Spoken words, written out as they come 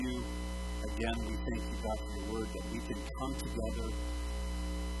again, we thank you, God, for your word, that we can come together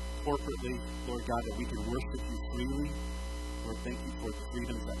corporately, Lord God, that we can worship you freely. Lord, thank you for the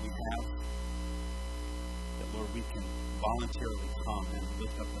freedoms that we have. That, Lord, we can voluntarily come and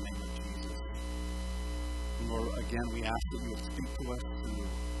lift up the name of Jesus. And Lord, again, we ask that you would speak to us through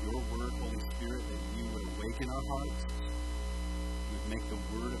your word, Holy Spirit, that you would awaken our hearts. You would make the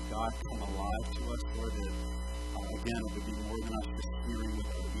word of God come alive to us, Lord, that, again, it would be more than us just hearing with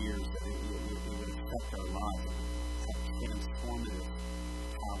our ears, that it would affect our lives, it would have transformative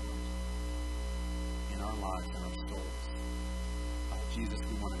power in our lives and our souls. Jesus,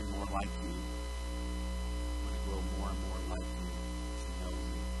 we want to be more like you. We want to grow more and more like you to know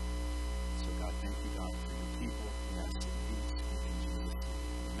you. So, God, thank you, God, for your people. We ask that you would speak in Jesus'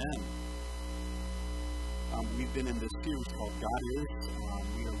 name. Amen. We've been in this series called God Is.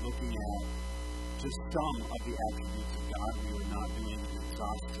 We are looking at just some of the attributes of God. We are not doing an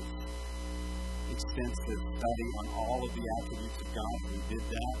exhaustive, extensive study on all of the attributes of God. If we did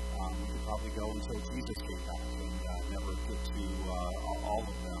that, we could probably go until Jesus came back and never get to all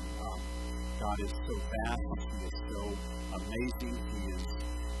of them. God is so vast. He is so amazing. He is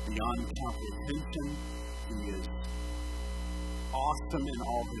beyond comprehension. He is awesome in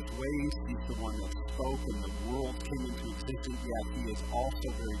all his ways. He's the one that spoke and the world came into existence, yet he is also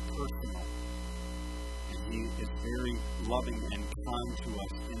very personal. He is very loving and kind to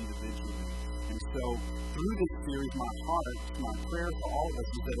us individually. And so, through this series, my heart, my prayer for all of us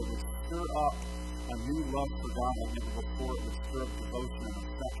is that it would stir up a new love for God like never before. It would stir up devotion and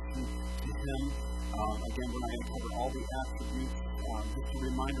affection to Him. Again, we're not going to cover all the attributes. Just a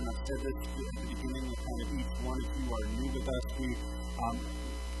reminder, and I've said this at the beginning of kind of each one, if you are new with us,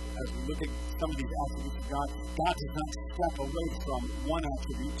 as we look at some of these attributes of God, God does not step away from one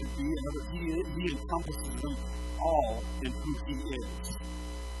attribute to be another. He encompasses them all in who He is.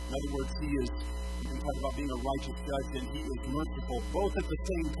 In other words, He is, we can talk about being a righteous judge, and He is merciful both at the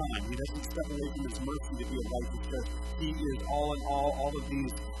same time. He doesn't step away from His mercy to be a righteous judge. He is all in all. All of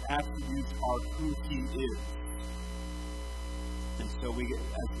these attributes are who He is. And so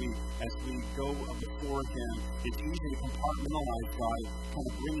as we go before Him, it's easy to compartmentalize God, kind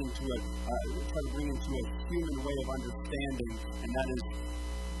of try to bring Him to a human way of understanding, and that is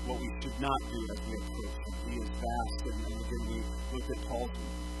what we should not do as we approach Him. He is vast, and again, we looked at Paul's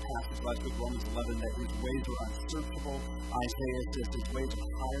passage last week, Romans 11, that His ways are unsearchable. Isaiah says His ways are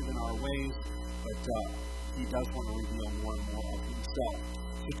higher than our ways, but He does want to reveal more and more of Himself.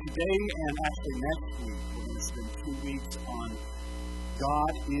 So today, and actually next week, we're going to spend 2 weeks on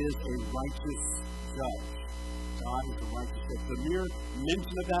God is a righteous judge. God is a righteous judge. The mere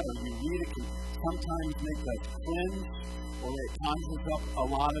mention of that, or you read it, can sometimes make us cringe, or it conjures up a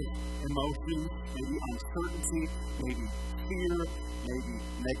lot of emotions, maybe uncertainty, maybe fear, maybe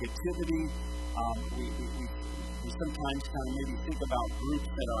negativity. We sometimes kind of maybe think about groups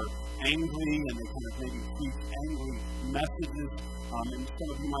that are angry, and they kind of maybe speak angry messages. And some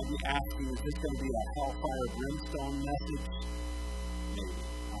of you might be asking, is this going to be a hellfire brimstone message? Maybe.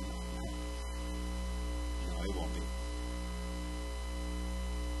 I don't know. No, it won't be.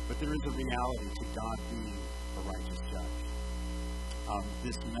 But there is a reality to God being a righteous judge.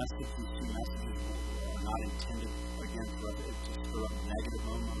 This message, these two messages are not intended, again, for us to stir up negative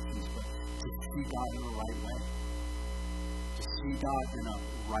emotions, but to see God in the right way. To see God in a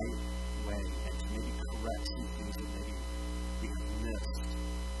right way, and to maybe correct some things that maybe we have missed.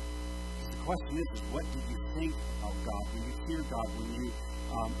 The question is what do you think of God when you hear God, when you,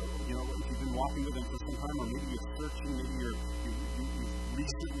 if you've been walking with Him for some time, or maybe you're searching, maybe you've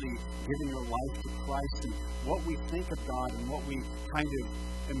recently given your life to Christ, and what we think of God and what we kind of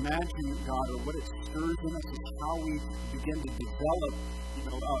imagine God, or what it stirs in us, is how we begin to develop,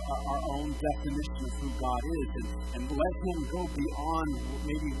 our own definition of who God is, and let Him go beyond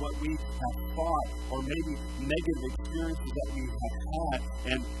maybe what we have thought, or maybe negative experiences that we have had,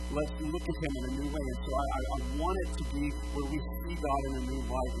 and let's look at Him in a new way. And so I want it to be where we see God in a new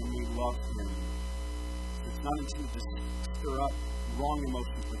light and we love Him. It's not intended to stir up wrong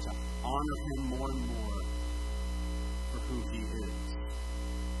emotions, but to honor Him more and more for who He is.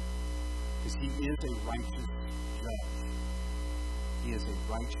 Because He is a righteous judge. He is a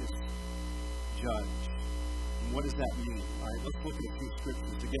righteous judge. And what does that mean? All right, let's look at a few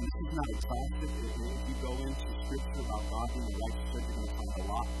scriptures. Again, this is not exhaustive. If you go into scripture about God being a righteous judge, you're going to find a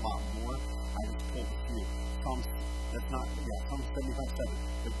lot more. I just pulled a few. Psalm 75:7.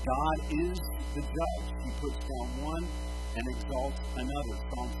 But God is the judge. He puts down one and exalts another.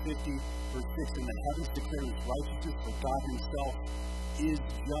 Psalm 50, verse 6. And the heavens declare His righteousness, but God Himself is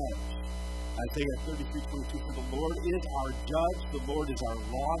judge. Isaiah 33:22. For the Lord is our judge, the Lord is our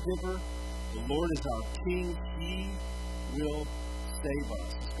lawgiver. The Lord is our King. He will save us.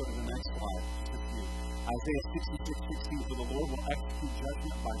 Let's go to the next slide. Just a few. Isaiah 66:16. For the Lord will execute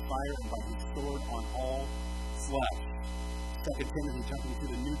judgment by fire and by his sword on all flesh. 2 Timothy, jumping to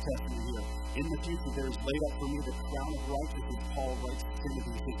the New Testament here. In the future there is laid up for me the crown of righteousness, Paul writes to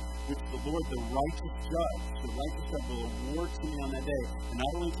Timothy, which the Lord, the righteous judge, will award to me on that day. And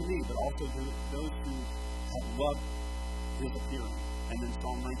not only to me, but also to those who have loved his appearing. And then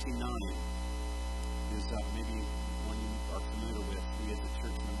Psalm 19:9 is maybe one you are familiar with. We as a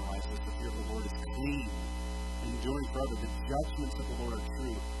church memorize this. The fear of the Lord is clean, enduring forever. The judgments of the Lord are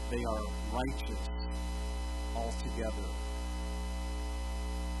true. They are righteous altogether.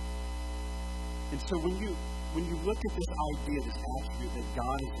 And so when you look at this idea, this attribute that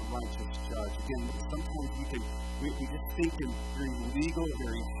God is a righteous judge, again, sometimes we just think in very legal,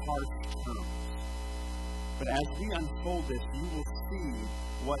 very harsh terms. But as we unfold this, you will see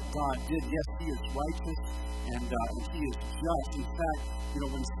what God did. Yes, he is righteous and he is just. In fact,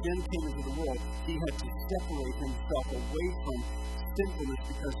 when sin came into the world, he had to separate himself away from sinfulness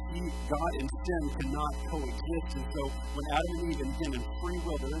because God and sin cannot coexist. And so when Adam and Eve and him in free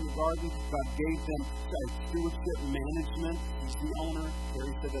will, they're in the garden, God gave them stewardship management. He's the owner.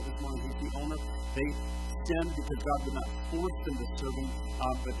 Terry said that this morning. He's the owner. They sinned because God would not force them to serve him,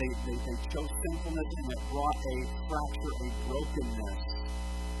 but they chose sinfulness, and it brought a fracture, a brokenness.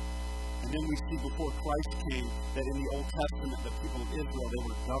 And then we see before Christ came that in the Old Testament, the people of Israel, they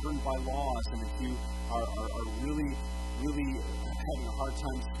were governed by laws. And if you are really having a hard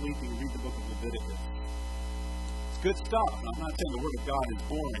time sleeping, read the book of Leviticus. It's good stuff. I'm not saying the Word of God is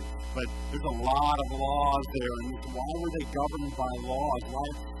boring, but there's a lot of laws there. And why were they governed by laws? Why?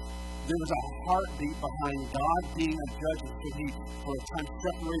 There was a heartbeat behind God being a judge, and so he, for a time,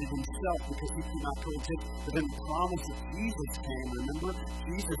 separated himself because he could not coexist. But then the promise of Jesus came. Remember,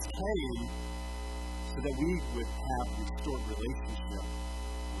 Jesus came so that we would have restored relationship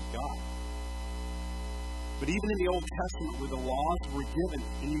with God. But even in the Old Testament, where the laws were given,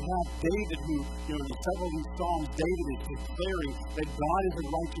 and you have David who, in several of these Psalms, David is declaring that God is a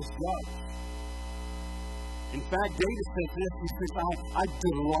righteous judge. In fact, David says this, he says, I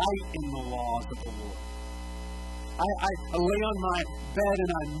delight in the laws of the Lord. I lay on my bed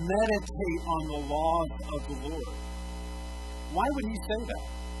and I meditate on the laws of the Lord. Why would he say that?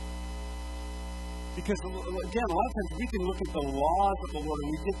 Because, again, a lot of times we can look at the laws of the Lord and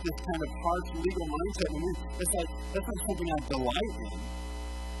we get this kind of harsh legal mindset, and it's like, that's not something I delight in.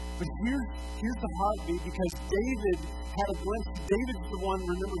 But here's the heartbeat, because David had a glimpse. David's the one,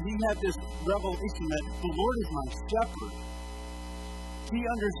 remember, he had this revelation that the Lord is my shepherd. He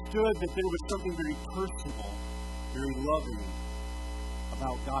understood that there was something very personal, very loving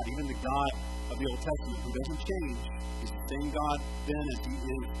about God. Even the God of the Old Testament, who doesn't change, is the same God then as he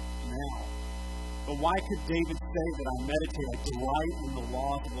is now. But why could David say that I meditate, I delight in the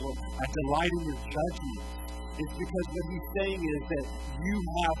laws of the Lord, I delight in your judgments? It's because what he's saying is that you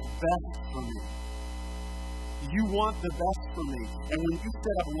have best for me. You want the best for me. And when you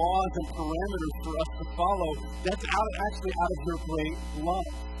set up laws and parameters for us to follow, that's actually out of your great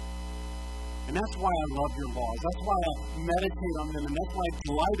love. And that's why I love your laws. That's why I meditate on them. And that's why I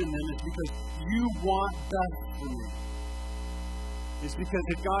delight in them, is because you want best for me. It's because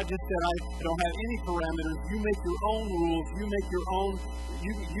if God just said, I don't have any parameters, you make your own rules, you make your own,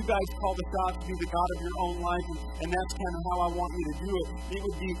 you guys call the shots to be the God of your own life, and that's kind of how I want you to do it, it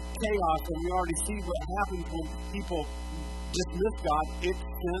would be chaos. And we already see what happens when people dismiss God. It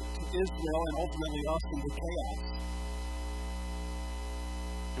sent Israel and ultimately us into chaos.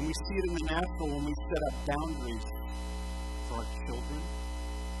 And we see it in the natural when we set up boundaries for our children.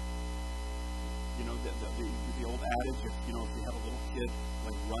 The old adage, if you have a little kid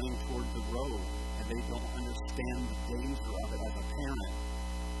like running toward the road and they don't understand the danger of it as a parent,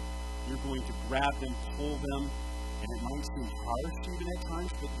 you're going to grab them, pull them, and it might seem harsh even at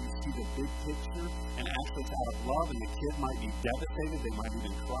times, but you see the big picture, and actually it's out of love, and the kid might be devastated, they might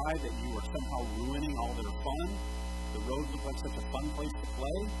even cry that you are somehow ruining all their fun. The road looked like such a fun place to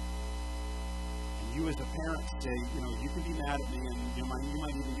play. You as a parent say, you can be mad at me, and you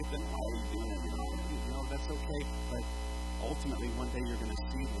might even get them, why are you doing it? That's okay, but ultimately one day you're going to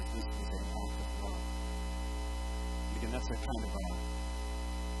see that this is an act of love. And again, that's a kind of a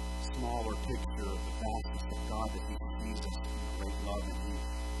smaller picture of the vastness of God, that he sees us in great love, and he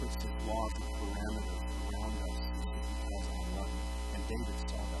puts his laws and parameters around us because I love you. And David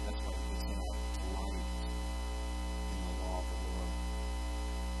saw that. That's why he said, delight in the law of the Lord.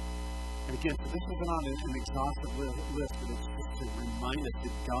 And again, so this is not an exhaustive list, but it's just to remind us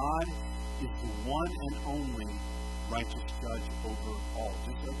that God is the one and only righteous judge over all.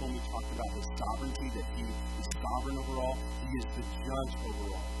 Just like when we talked about his sovereignty, that he is sovereign over all. He is the judge over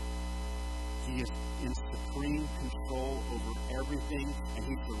all. He is in supreme control over everything, and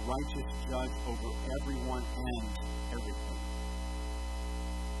he's the righteous judge over everyone and everything.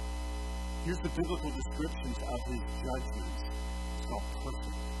 Here's the biblical descriptions of his judgments. It's called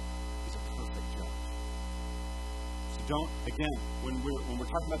perfect. He's a perfect judge. So don't, again, when we're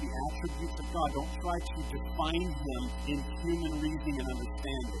talking about the attributes of God, don't try to define him in human reasoning and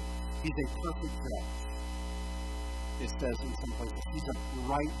understanding. He's a perfect judge. It says in some places, he's a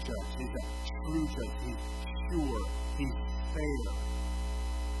right judge, he's a true judge, he's sure, he's fair.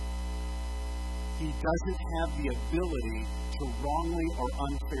 He doesn't have the ability to wrongly or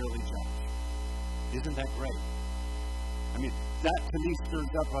unfairly judge. Isn't that great? I mean, that to me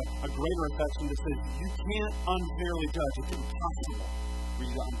stirs up a greater affection that says, you can't unfairly judge. It's impossible for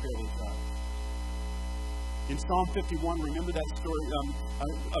you to unfairly judge. In Psalm 51, remember that story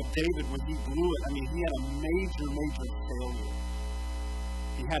of David when he blew it? I mean, he had a major, major failure.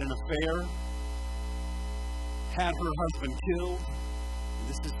 He had an affair, had her husband killed. And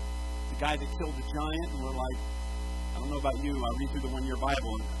this is the guy that killed the giant. And we're like, I don't know about you, I read through the one-year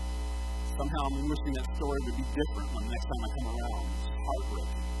Bible, and somehow I'm wishing that story would be different when the next time I come around. It's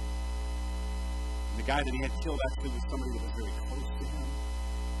heartbreaking. And the guy that he had killed actually was somebody that was very close to him.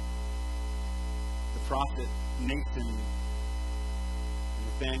 The prophet Nathan and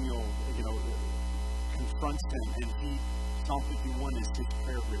Nathaniel, confronts him, and Psalm 51 is his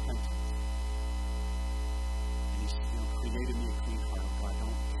prayer of repentance. And he's, created me a clean heart, oh God,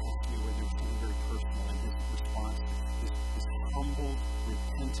 don't cast me away. There was something very personal in his response, his humble,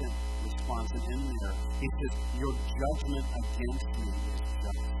 repentant response. And in there, he says, your judgment against me is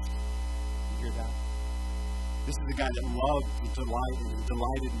just. You hear that? This is the guy that loved and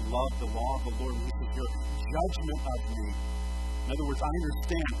delighted and loved the law of the Lord. And he says, your judgment of me. In other words, I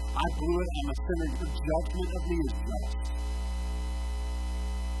understand. I blew it. I'm a sinner. Your judgment of me is just.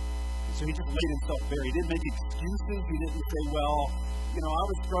 And so he just laid himself bare. He didn't make excuses. He didn't say, well, I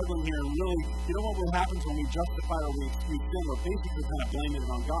was struggling here. And really, what happens when we justify or we excuse sin? We're basically kind of blaming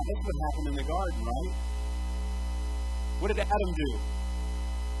it on God. That's what happened in the garden, right? What did Adam do?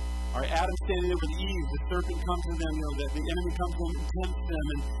 All right, Adam standing there with Eve, the serpent comes to them, the enemy comes to them and tempts them,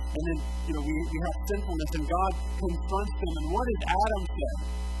 and then, we have sinfulness, and God confronts them. And what does Adam say?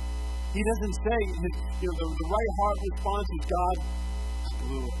 He doesn't say, the right heart response is, God, I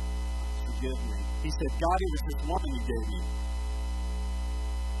blew it. Forgive me. He said, God, it was this woman you gave me.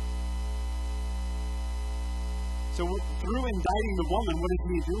 So through indicting the woman, what is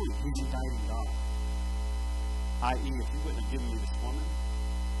he doing? He's indicting God. I.e., if you wouldn't have given me this woman,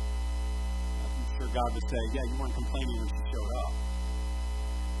 I'm sure God would say, yeah, you weren't complaining when she showed up.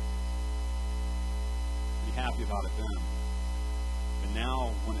 Be happy about it then. But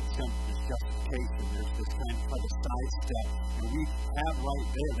now, when it's justification, there's this kind of a sidestep. And we have right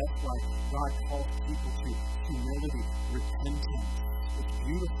there, that's why God calls people to humility, repentance. It's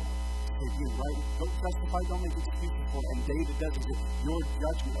beautiful. If you're right, don't justify, don't make excuses for it. And David does it. Your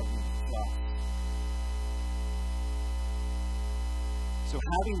judgment of me is just. So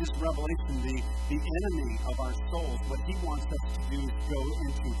having this revelation, the enemy of our souls, what he wants us to do is go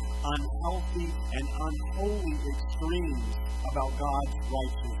into unhealthy and unholy extremes about God's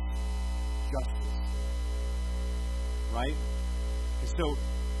righteous justice. Right? And so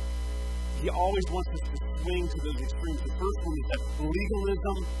he always wants us to swing to those extremes. The first one is that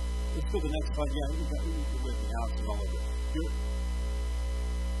legalism. Let's go to the next slide. Yeah, you're with me. Alex is all over it.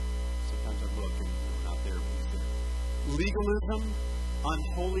 Sometimes I look and you're not there, but he's there. Legalism,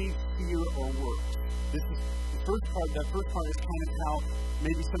 unholy fear or works. This is the first part. That first part is kind of how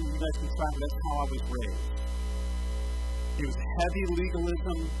maybe some of you guys can track. That's how I was raised. It was heavy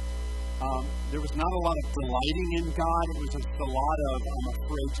legalism. There was not a lot of delighting in God. It was just a lot of I'm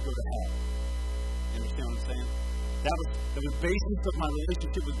afraid to go to hell. You understand what I'm saying? That was the basis of my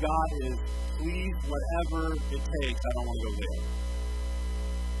relationship with God is please whatever it takes. I don't want to go there.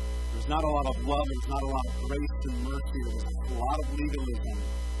 There was not a lot of love. There was not a lot of grace and mercy. There was a lot of legalism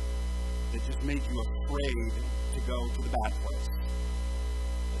that just made you afraid to go to the bad place.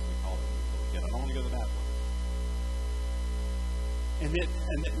 As we call it. I don't want to go to the bad place. And then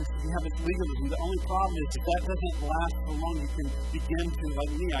you have this legalism. The only problem is if that doesn't last for long, you can begin to,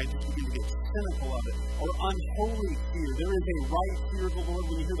 like me, I just begin to get cynical of it. Or unholy fear. There is a right fear of the Lord.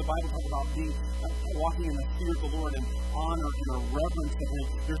 When you hear the Bible talk about being walking in the fear of the Lord and honor and a reverence of Him,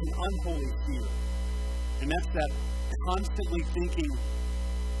 there's an unholy fear. And that's that constantly thinking,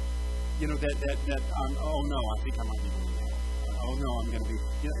 that oh no, I think I might be doing that. Oh no, I'm going to be,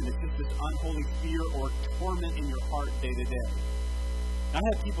 and it's just this unholy fear or torment in your heart day to day. I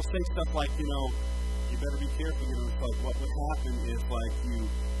had people say stuff like, you better be careful. It's like what would happen if, like, you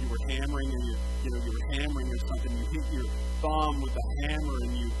were hammering and you were hammering or something. You hit your thumb with a hammer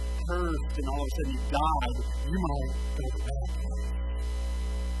and you cursed, and all of a sudden you died. You might go to bed.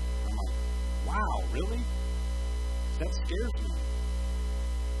 I'm like, wow, really? That scares me.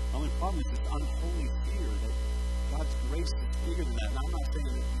 The only problem is this unholy fear that God's grace is bigger than that. And I'm not saying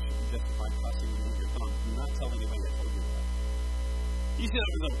that you should be justified cussing when you hit your thumb. Do not tell anybody I told you that. You said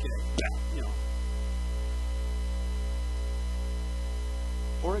it was okay. Yeah,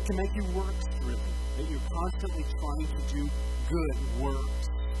 Or it can make you works-driven, that you're constantly trying to do good works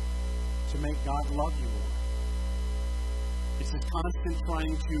to make God love you more. It's this constant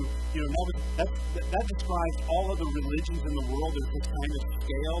trying to, that describes all of the religions in the world as this kind of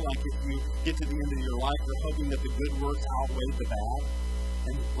scale, like if you get to the end of your life, you're hoping that the good works outweigh the bad.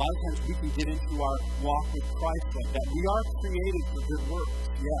 And a lot of times we can get into our walk with Christ like that. We are created for good works,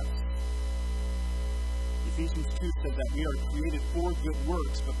 yes. Ephesians 2 says that we are created for good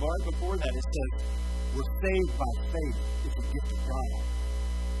works, but right before that it says we're saved by faith. It's a gift of God.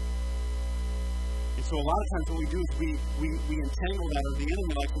 And so a lot of times what we do is we entangle that, or the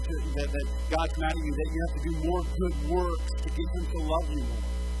enemy likes to that God's mad at you, that you have to do more good works to get him to love you more.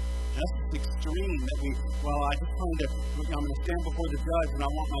 And that's extreme that I'm going to stand before the judge and I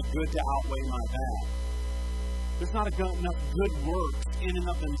want my good to outweigh my bad. There's not enough good works in and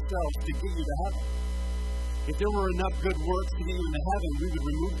of themselves to get you to heaven. If there were enough good works to get you into heaven, we would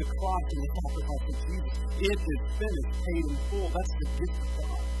remove the cross and the sacrifice of Jesus. It is finished, paid in full. That's the gift of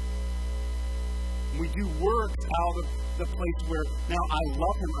God. We do works out of the place where now I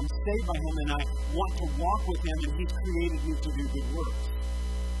love him, I'm saved by him, and I want to walk with him, and he's created me to do good works.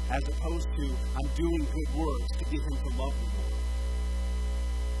 As opposed to, I'm doing good works to get him to love me more.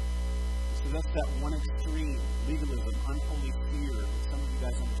 So that's that one extreme, legalism, unholy fear, and some of you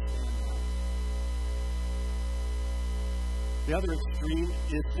guys understand that. The other extreme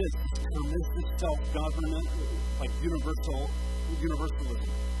is this permissive self-government, like universalism.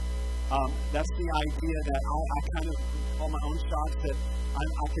 That's the idea that I kind of call my own shots, that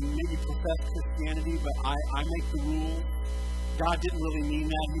I can maybe profess Christianity, but I make the rules. God didn't really mean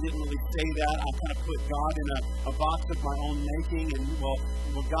that. He didn't really say that. I kind of put God in a box of my own making, and well,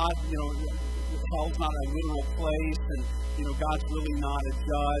 God, hell's not a literal place, and God's really not a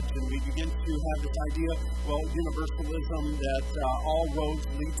judge, and we begin to have this idea, universalism, that all roads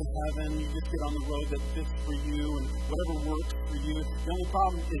lead to heaven. You just get on the road that fits for you, and whatever works for you. The only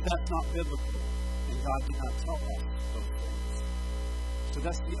problem is that's not biblical, and God did not tell us those things. So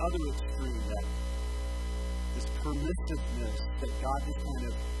that's the other extreme, that this permissiveness that God just kind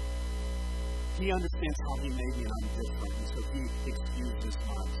of, he understands how he made me and I'm different, and so he excuses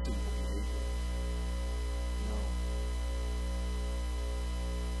my simple behavior. No.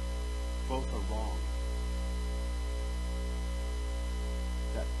 Both are wrong.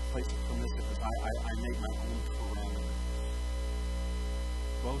 That place of permissiveness, I made my own parameters.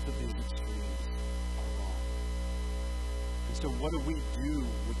 Both of these extremes are wrong. And so what do we do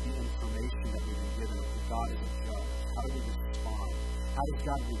with the information that we've been given that God is a judge? How do we respond? How does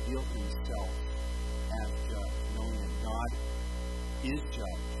God reveal himself as judge, knowing that God is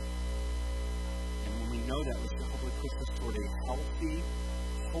judge? And when we know that, let's hopefully push us toward a healthy,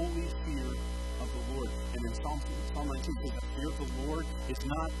 holy fear of the Lord. And in Psalm 19 says the fear of the Lord is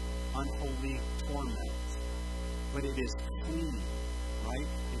not unholy torment, but it is clean, right?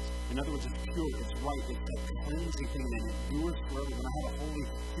 In other words, it's pure, it's right, it's a cleansing thing that endures forever. When I have a holy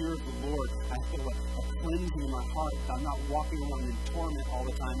fear of the Lord, I feel a cleansing in my heart. I'm not walking around in torment all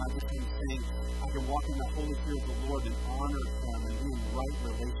the time. I just am saying I can walk in the holy fear of the Lord and honor him and be in right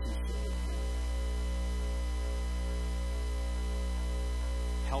relationship with him.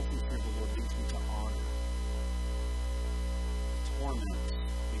 Healthy fear of the Lord leads me to honor. Torment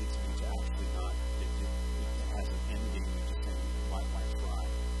leads me to actually not. It has an ending. We just say, life's right.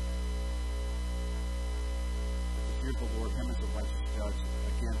 Fear of the Lord, him as a righteous judge,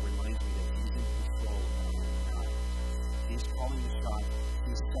 again reminds me that he's in control of my own life. He's calling the shots,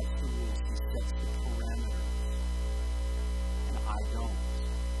 he sets the rules, he sets the parameters, and I don't.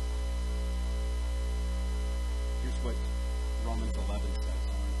 Here's what Romans 11 says.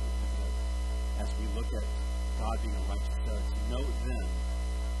 As we look at God being a righteous judge, know then,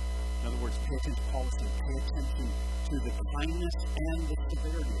 in other words, pay attention, Paul said, pay attention to the kindness and the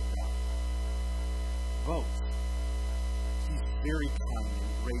severity of God. Both. He's very kind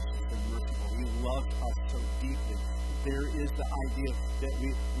and gracious and merciful. He loves us so deeply. There is the idea that we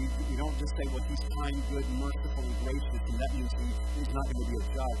don't just say, well, he's kind, good, merciful, and gracious, and that means he's not going to be a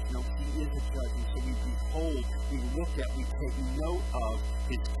judge. No, he is a judge, and so we behold, we look at, we take note of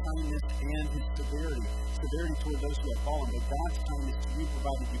his kindness and his severity. Severity toward those who have fallen, but God's kindness to you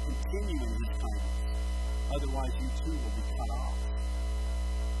provided you continue in his kindness. Otherwise, you too will be cut off.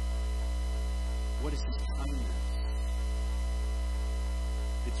 What is his kindness?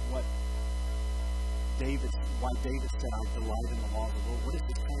 It's why David said, I delight in the law of the Lord. What is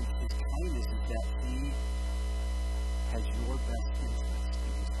his kindness? His kindness is that he has your best interest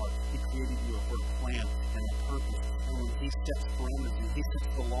in his heart. He created you for a plan and a purpose. And when he sets parameters and he sets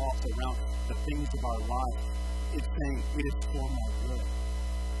the laws around the things of our life, it's saying, it is for my good.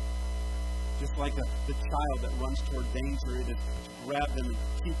 Just like the child that runs toward danger, it is to grab them and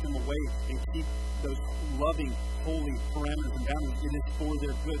keep them away and keep those loving, holy parameters and boundaries. It is for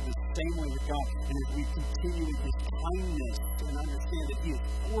their good, the same way with God. And as we continue in his kindness and understand that he is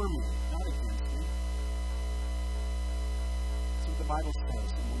for me, not against me. That's what the Bible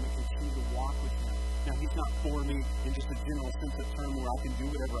says. And when we continue to walk with him. Now, he's not for me in just a general sense of term where I can do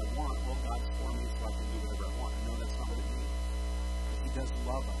whatever I want. Well, God's for me so I can do whatever I want. No, that's not what it means. But he does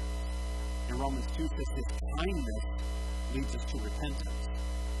love us. And Romans 2 says his kindness leads us to repentance.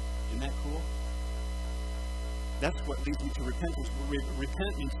 Isn't that cool? That's what leads me to repentance.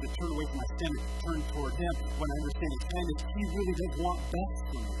 Repent means to turn away from my sin and turn toward him. When I understand his kindness, he really does want best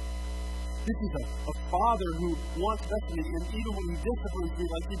for me. This is a father who wants best for me, and even when he disciplines me,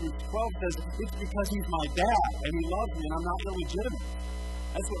 like Hebrews 12 says, it's because he's my dad, and he loves me, and I'm not illegitimate.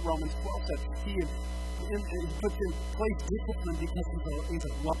 That's what Romans 12 says. He puts in place discipline because he's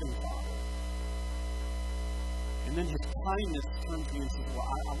a loving father. And then his kindness turns me and says, well,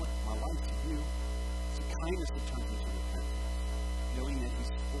 I want my life to you. It's a kindness that turns me to repentance, knowing that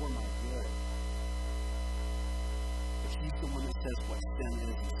he's for my good. But he's the one that says what sin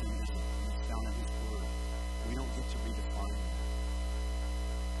is and sin isn't, and it's found in his word. We don't get to redefine that.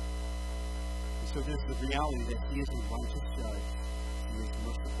 And so there's the reality that he is a righteous judge. He is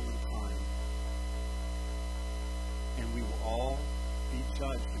merciful and kind. And we will all be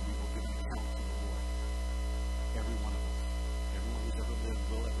judged, and we will give an account to the Lord. Every one of us. Everyone who's ever lived,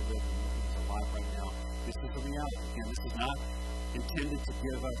 will ever live, and who's alive right now. This is the reality. Again, this is not intended to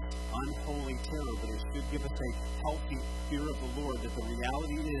give us unholy terror, but it should give us a healthy fear of the Lord, that the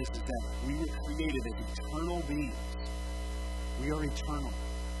reality is that we were created as eternal beings. We are eternal.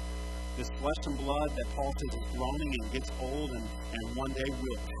 This flesh and blood that Paul says is groaning and gets old and one day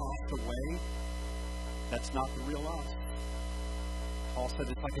will pass away, that's not the real us. Paul said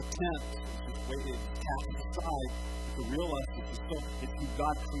it's like a tent. It's just waiting, it's cast aside. But the real us is still, it's who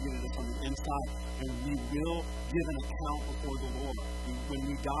God created us on the inside. And we will give an account before the Lord. When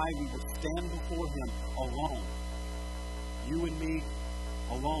we die, we will stand before him alone. You and me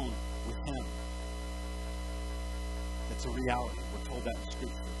alone with him. That's a reality. We're told that in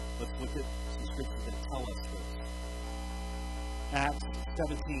Scripture. Let's look at some Scriptures that tell us this. Acts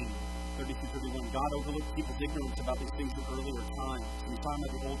 17:30-31. God overlooked people's ignorance about these things in earlier times. We're talking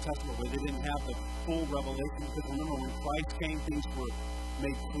about the Old Testament where they didn't have the full revelation. Because remember, when Christ came, things were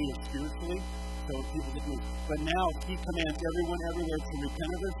made clear spiritually. So people didn't know. But now he commands everyone everywhere to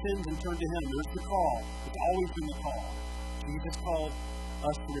repent of their sins and turn to him. There's the call. It's always been the call. Jesus called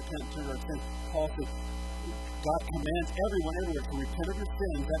us to repent and turn to our sins. Paul says, God commands everyone everywhere to repent of your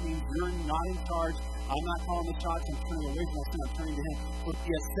sins. That means you're not in charge. I'm not calling the shots. I'm turning away from my sin. I'm turning to him. But he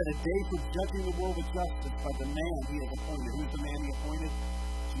has set a day for judging the world with justice by the man he has appointed. Who's the man he appointed?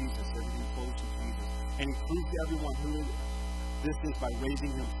 Jesus. Everything flows to Jesus. And he proves to everyone who this is by raising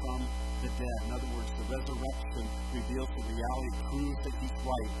him from the dead. In other words, the resurrection reveals the reality, proves that he's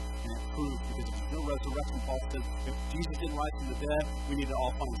right. And it proves, because if there's no resurrection, Paul says, if Jesus didn't rise from the dead, we need to all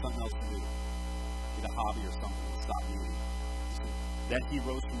find something else to do. Get a hobby or something to stop eating. That he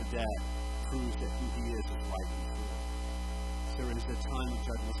rose from the dead proves that who he is right and true. So it is a time of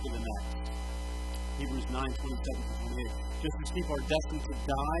judgment. Let's go to the next. Hebrews 9:27-28. Just as people are destined to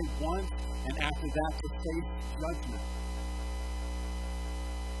die once, and after that to face judgment.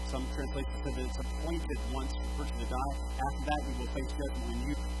 Some translations say that it's appointed once for the person to die. After that, you will face judgment. When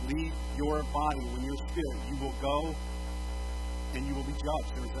you leave your body, when your spirit, you will go and you will be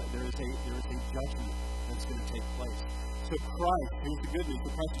judged. There is a judgment that's going to take place. So Christ, here's the good news,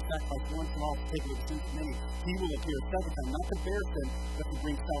 the Christ is sacrificed once and all to take away the sins of many. He will appear a second time, not to bear sin, but to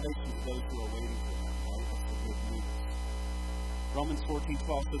bring salvation to those who are waiting for him. Right? That's the good news. Romans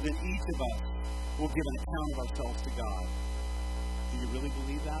 14:12. So then each of us will give an account of ourselves to God. Do you really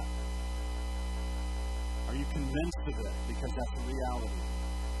believe that?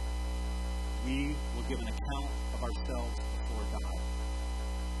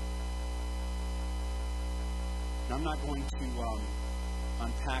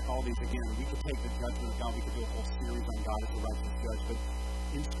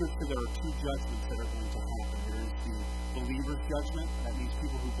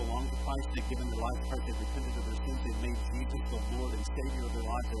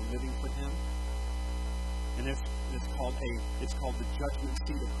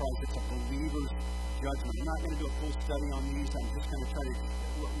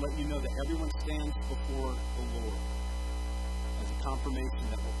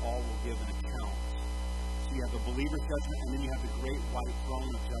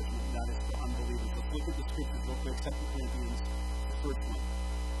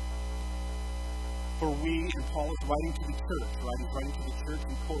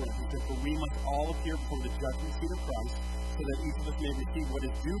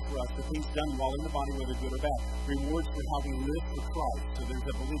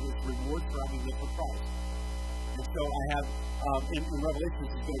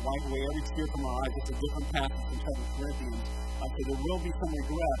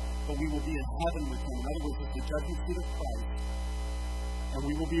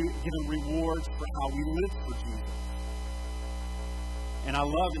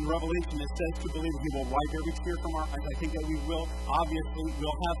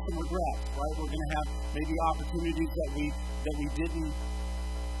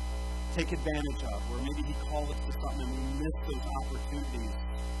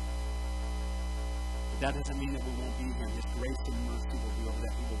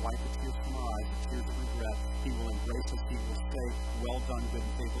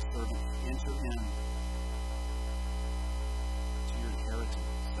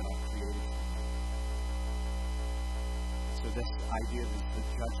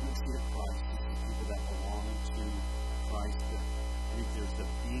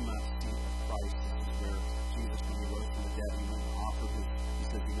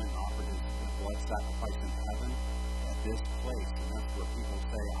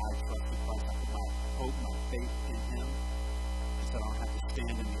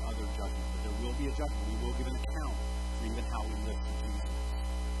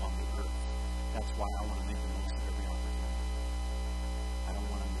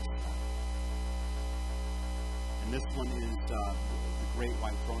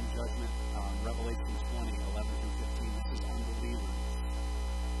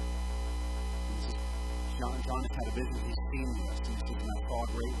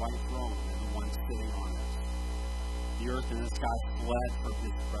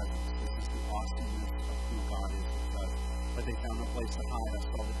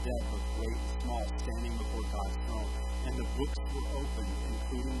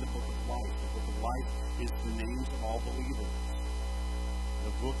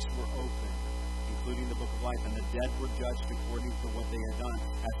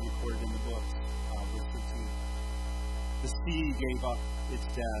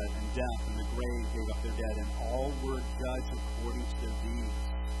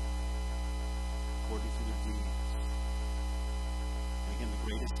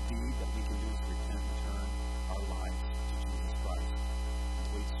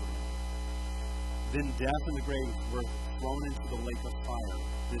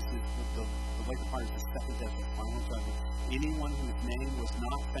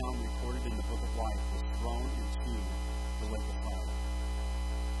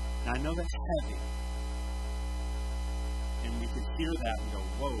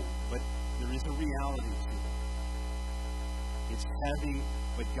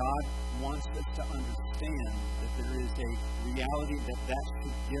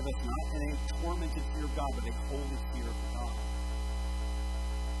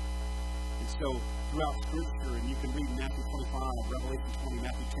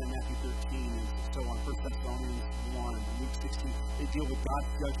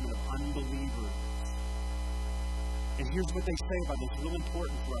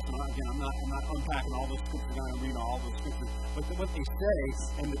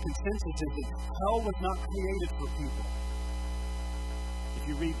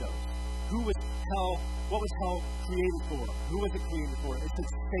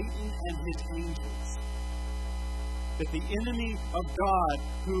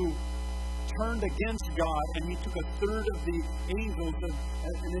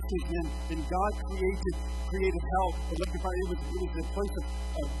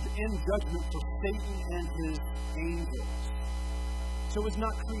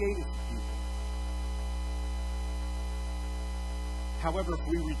 However, if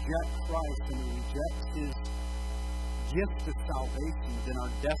we reject Christ and we reject His gift of salvation, then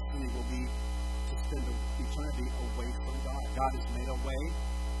our destiny will be to spend eternity away from God. God has made a way.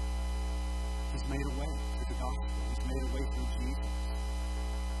 He's made a way through the gospel. He's made a way through Jesus.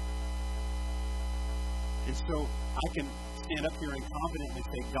 And so I can stand up here and confidently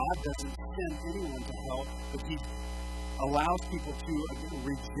say God doesn't send anyone to hell, but He allows people to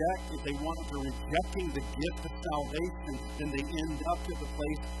reject. If they want to rejecting the gift of salvation, then they end up at the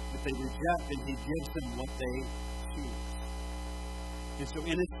place that they reject, and He gives them what they choose. And so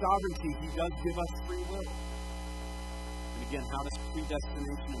in His sovereignty, He does give us free will. And again, how does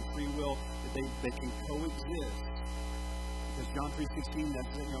predestination and free will, they can coexist? Because John 3:16, that's,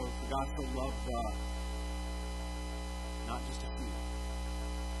 for God so loved not just a few.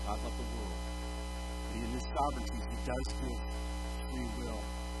 God loved the world. But in His sovereignty, He does give free will.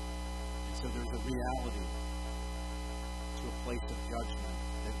 And so there's a reality to a place of judgment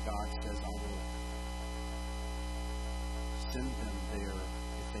that God says, I will send them there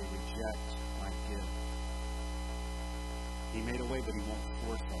if they reject my gift. He made a way, but He won't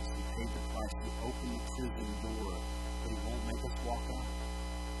force us. He paid the price. He opened the prison door, but He won't make us walk out.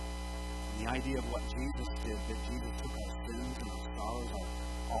 And the idea of what Jesus did, that Jesus took our sins and our sorrows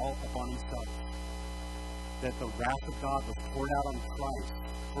all upon Himself, that the wrath of God was poured out on Christ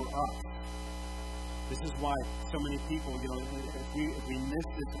for us. This is why so many people, if we miss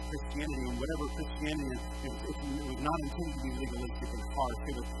this Christianity, and whatever Christianity is, it was not intended to be legalistic and harsh.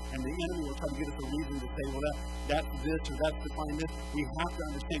 And the enemy will try to give us a reason to say, well, that's this or that's defined this. We have to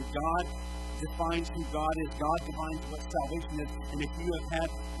understand God defines who God is. God defines what salvation is. And if you have had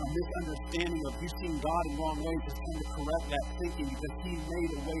a misunderstanding of you've seen God in wrong ways, it's time to correct that thinking, because He made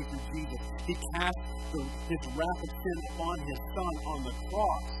a way through Jesus. He cast His wrath of sin upon His Son on the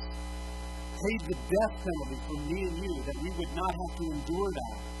cross, paid the death penalty for me and you, that we would not have to endure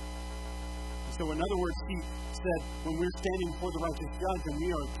that. So in other words, He said, when we're standing before the righteous judge and we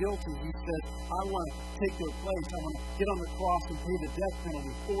are guilty, He said, I want to take their place. I want to get on the cross and pay the death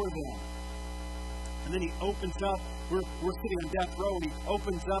penalty for them. And then He opens up, we're sitting on death row, and He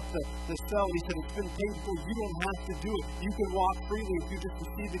opens up the cell. He said, it's been paid for. You don't have to do it. You can walk freely if you just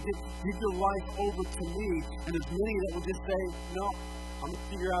receive the gift. Give your life over to me. And there's many that will just say, no, I'm going to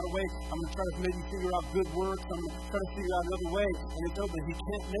figure out a way. I'm going to try to maybe figure out good works. I'm going to try to figure out another way. And it's open. He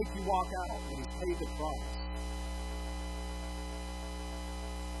can't make you walk out. And He's paid the price.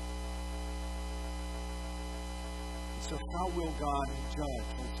 So how will God judge?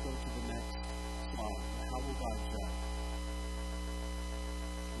 Let's go to the next slide. How will God judge?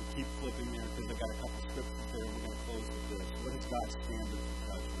 We keep flipping there because I've got a couple scriptures there. We're going to close with this. What is God's standard for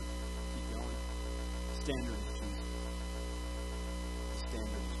judgment? Keep going. Standard is Jesus.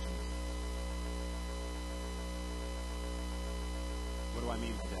 Standard is Jesus. What do I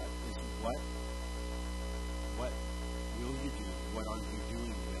mean by that? Is what will you do? What are you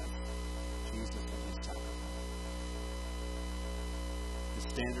doing with Jesus and His sacrifice? The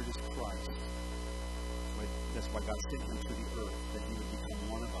standard is Christ. That's why God sent Him to the earth, that He would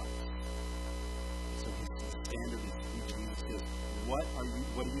become one of us. So His standard is Jesus says, what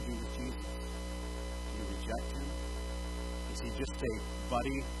do you do with Jesus? Do you reject Him? Is He just a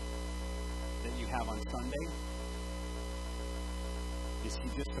buddy that you have on Sunday? Is He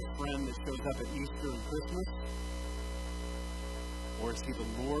just a friend that shows up at Easter and Christmas? Or is He the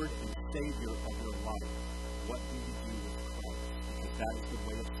Lord and Savior of your life? What do you do with Christ? Because that is the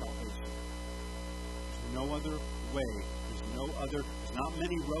way of salvation. There's no other way. There's not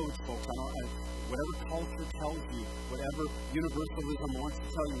many roads, folks. Whatever culture tells you, whatever universalism wants to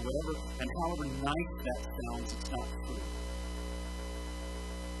tell you, whatever, and however nice that sounds, it's not true.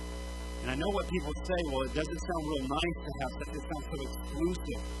 And I know what people say, well, it doesn't sound real nice to have such, it sounds so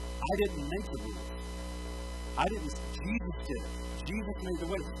exclusive. I didn't make the rules. Jesus did it. Jesus made the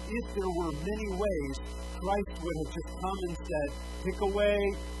way. If there were many ways, Christ would have just come and said, pick a way,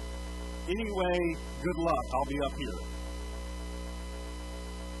 anyway, good luck, I'll be up here.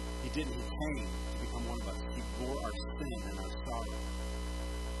 He didn't. He came to become one of us. He bore our sin and our sorrow.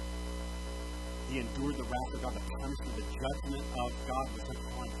 He endured the wrath of God, the punishment, the judgment of God was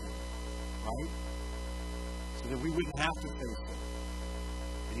upon Him. Right? So that we wouldn't have to face it.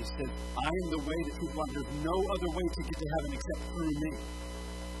 And He said, I am the way, the truth, life. There's no other way to get to heaven except through me.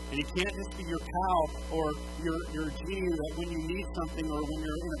 And He can't just be your pal or your genie that when you need something or when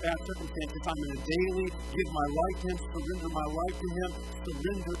you're in a bad circumstance, if I'm going to daily give my life to Him, surrender my life to Him,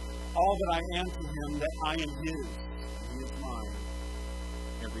 surrender all that I am to Him, that I am His, and He is mine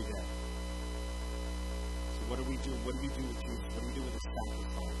every day. So what do we do? What do we do with Jesus? What do we do with His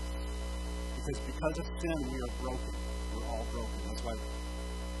sacrifice? Because of sin, we are broken. We're all broken. That's why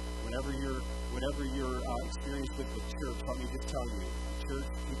whatever your experience with the church, let me just tell you, the church,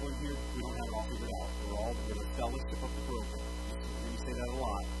 people in here, we don't have it all figured out. We're the fellowship of the broken. You say that a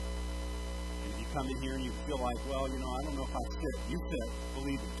lot. And if you come in here and you feel like, well, I don't know if I fit. You fit.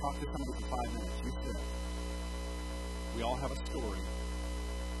 Believe me. Talk to somebody for 5 minutes. You fit. We all have a story.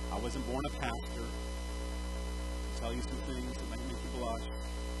 I wasn't born a pastor. I'll tell you some things that might make you blush.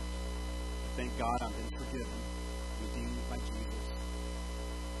 Thank God I've been forgiven, redeemed by Jesus.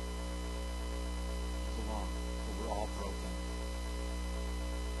 You belong, but we're all broken.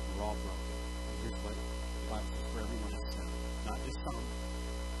 We're all broken. And here's what the Bible says for everyone except, not just some.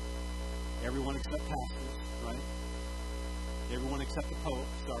 Everyone except pastors, right? Everyone except the Pope.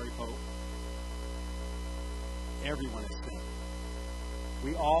 Sorry, Pope. Everyone except.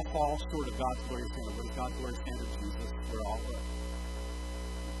 We all fall short of God's glorious standard. What is God's glorious standard? Jesus.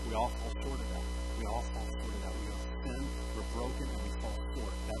 We all fall short of that. We all fall short of that. We all sin, we're broken, and we fall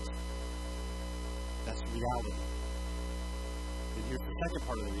short. That's reality. And here's the second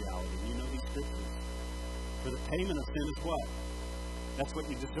part of the reality. You know these scriptures. For the payment of sin is what? That's what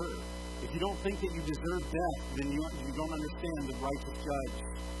you deserve. If you don't think that you deserve death, then you don't understand the righteous judge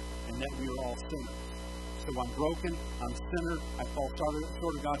and that we are all sinners. So I'm broken, I'm a sinner, I fall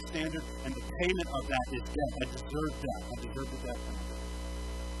short of God's standard, and the payment of that is death. I deserve death. I deserve the death penalty.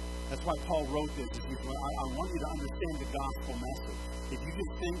 That's why Paul wrote this. I want you to understand the gospel message. If you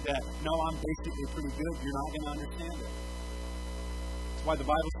just think that, no, I'm basically pretty good, you're not going to understand it. That's why the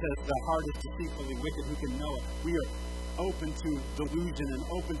Bible says the heart is deceitfully wicked, who can know it? We are open to delusion and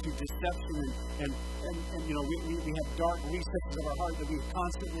open to deception and we have dark recesses of our heart that we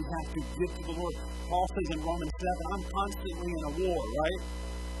constantly have to give to the Lord. Paul says in Romans 7, I'm constantly in a war, right?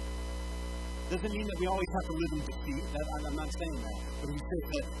 Doesn't mean that we always have to live in defeat. I'm not saying that. But he says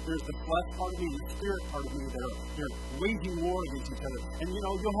that there's the flesh part of me and the spirit part of me that they're waging war against each other. And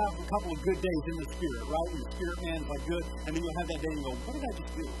you'll have a couple of good days in the spirit, right? And the spirit man is like good, and then you'll have that day and you go, what did I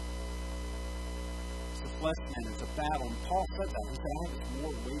just do? Flesh man, it's a battle. And Paul said that. He said, I have this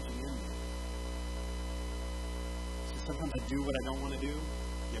war waging in me. So sometimes I do what I don't want to do.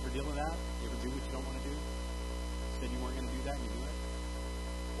 You ever deal with that? You ever do what you don't want to do? You said you weren't going to do that, and you do it.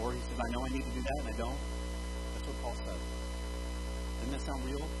 Or he says, I know I need to do that, and I don't. That's what Paul said. Doesn't that sound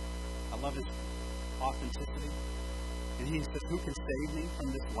real? I love his authenticity. And he says, who can save me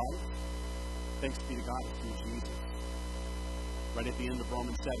from this life? Thanks be to God through Jesus. Right at the end of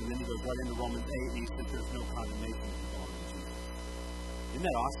Romans 7, then he goes right into Romans 8, and he says there's no condemnation if you belong to Jesus. Isn't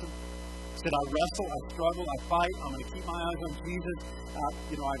that awesome? He said, I wrestle, I struggle, I fight, I'm going to keep my eyes on Jesus.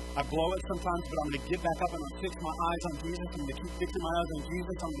 I blow it sometimes, but I'm going to get back up and I'm going to fix my eyes on Jesus. I'm going to keep fixing my eyes on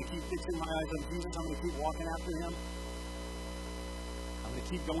Jesus. I'm going to keep fixing my eyes on Jesus. I'm going to keep walking after him. I'm going to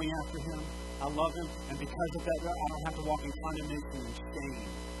keep going after him. I love him, and because of that, I don't have to walk in condemnation and shame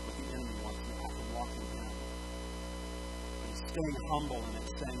what the enemy wants me. I have to walk in him. Staying humble and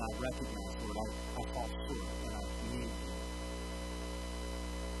it's saying, I recognize, Lord, I fall short and I need you.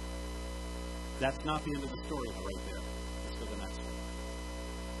 That's not the end of the story right there. Let's go to the next one.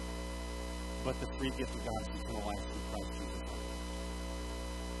 But the free gift of God is eternal life through Christ Jesus.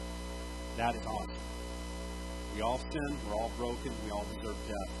 That is awesome. We all sin, we're all broken, we all deserve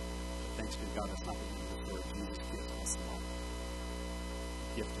death. But thanks be to God, that's not the end of the story. Jesus gives us life.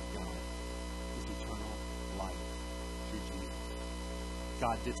 The gift of God is eternal life through Jesus.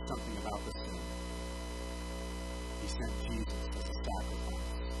 God did something about the sin. He sent Jesus as a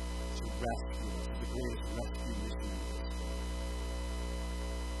sacrifice to rescue us, the greatest rescue mission in history.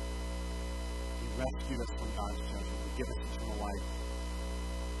 He rescued us from God's judgment to give us eternal life,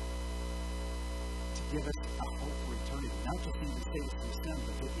 to give us a hope for eternity. Not just even save us from sin,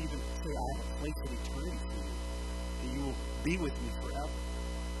 but to even say, I have a place of eternity for you, that you will be with me forever.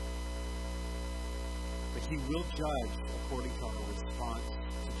 But he will judge according to our response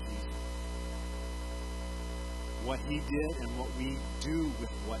to Jesus. What he did and what we do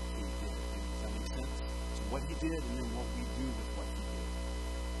with what he did. Does that make sense? So what he did and then what we do with what he did.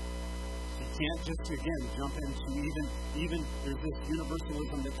 So you can't just, again, jump into even there's this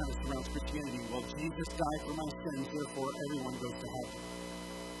universalism that kind of surrounds Christianity. Well, Jesus died for my sins, therefore everyone goes to heaven.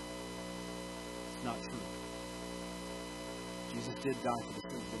 It's not true. Jesus did die for the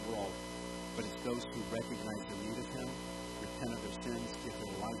sins of the world. But it's those who recognize the need of him, repent of their sins, give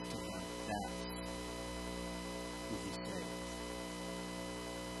their life to him. That's who he saves.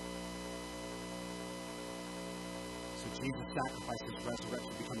 So Jesus' sacrifice, his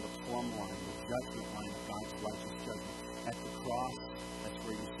resurrection, become the plumb line, the judgment line of God's righteous judgment. At the cross, that's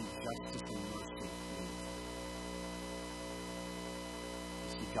where you see justice and mercy meet. You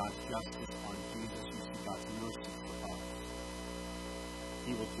see God's justice on Jesus. You see God's mercy for us.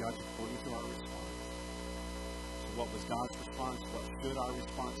 He will judge according to our response. So what was God's response? What should our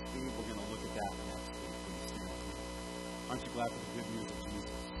response be? We're going to look at that next week. Please stand with me. Aren't you glad for the good news of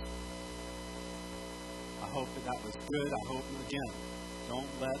Jesus? I hope that was good. I hope, again,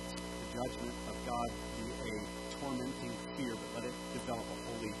 don't let the judgment of God be a tormenting fear, but let it develop a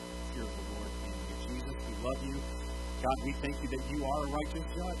holy fear of the Lord in you. Jesus, we love you. God, we thank you that you are a righteous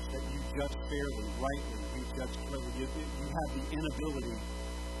judge, that you judge fairly, rightly, you judge clearly. You have the inability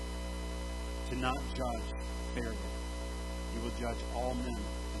to not judge fairly. You will judge all men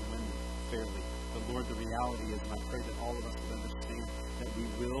and women fairly. But Lord, the reality is, and I pray that all of us would understand, that we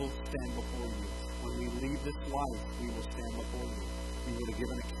will stand before you. When we leave this life, we will stand before you. We will give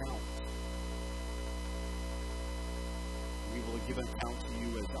an account. We will give an account to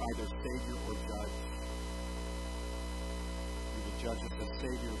you as either Savior or Judge. You will judge us as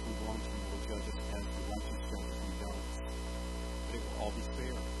Savior if we belong to you. You will judge us as the righteous judge if we don't. But it will all be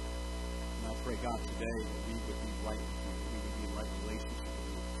fair. And I pray, God, today that we would be right with you, that we would be in right relationship with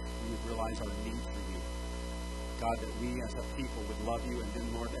you. We would realize our need for you. God, that we as a people would love you, and then,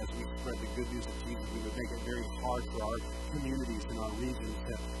 Lord, as we spread the good news of Jesus, we would make it very hard for our communities and our regions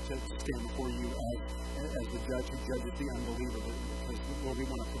to stand before you as the judge who judges the unbeliever. Because, Lord, we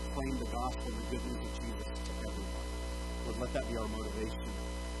want to proclaim the gospel and the good news of Jesus to everyone. Lord, let that be our motivation.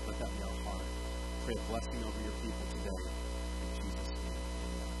 Let that be our heart. Pray a blessing over your people today. In Jesus' name.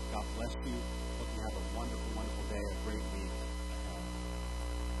 Amen. God bless you.